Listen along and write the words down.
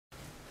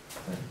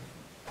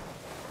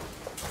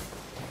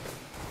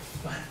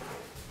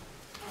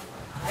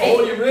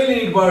thing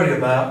you need to worry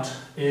about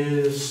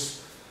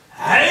is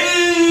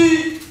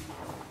hey.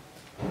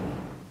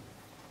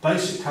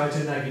 Basic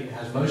kaiten nage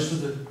has most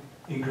of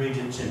the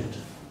ingredients in it.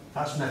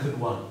 That's method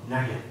 1,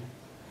 nage.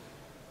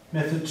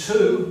 Method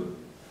 2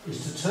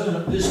 is to turn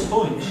at this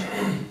point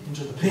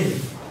into the pin.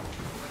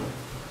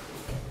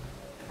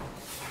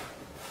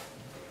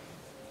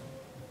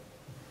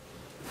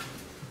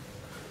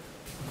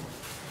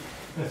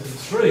 Method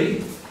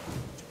 3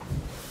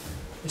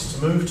 is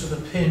to move to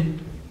the pin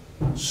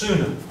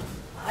sooner.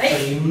 So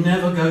you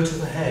never go to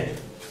the head.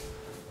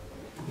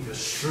 You go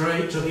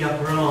straight to the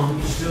upper arm,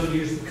 you still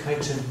use the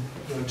kaiten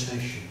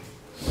rotation.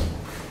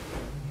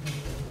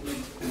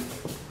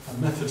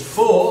 And method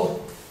 4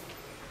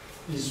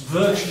 is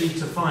virtually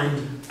to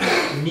find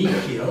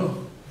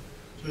nikyo.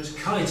 So it's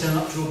kaiten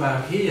up to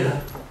about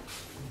here,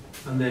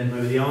 and then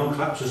maybe the arm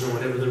collapses or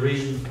whatever the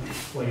reason,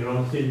 when you're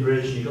on a thin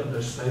bridge and you've got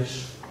no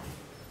space.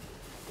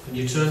 And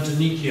you turn to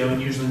nikyo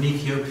and use the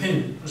nikyo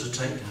pin as a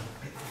takedown.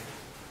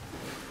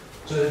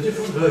 So they're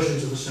different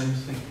versions of the same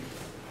thing.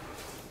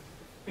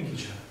 Thank you,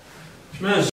 Joe.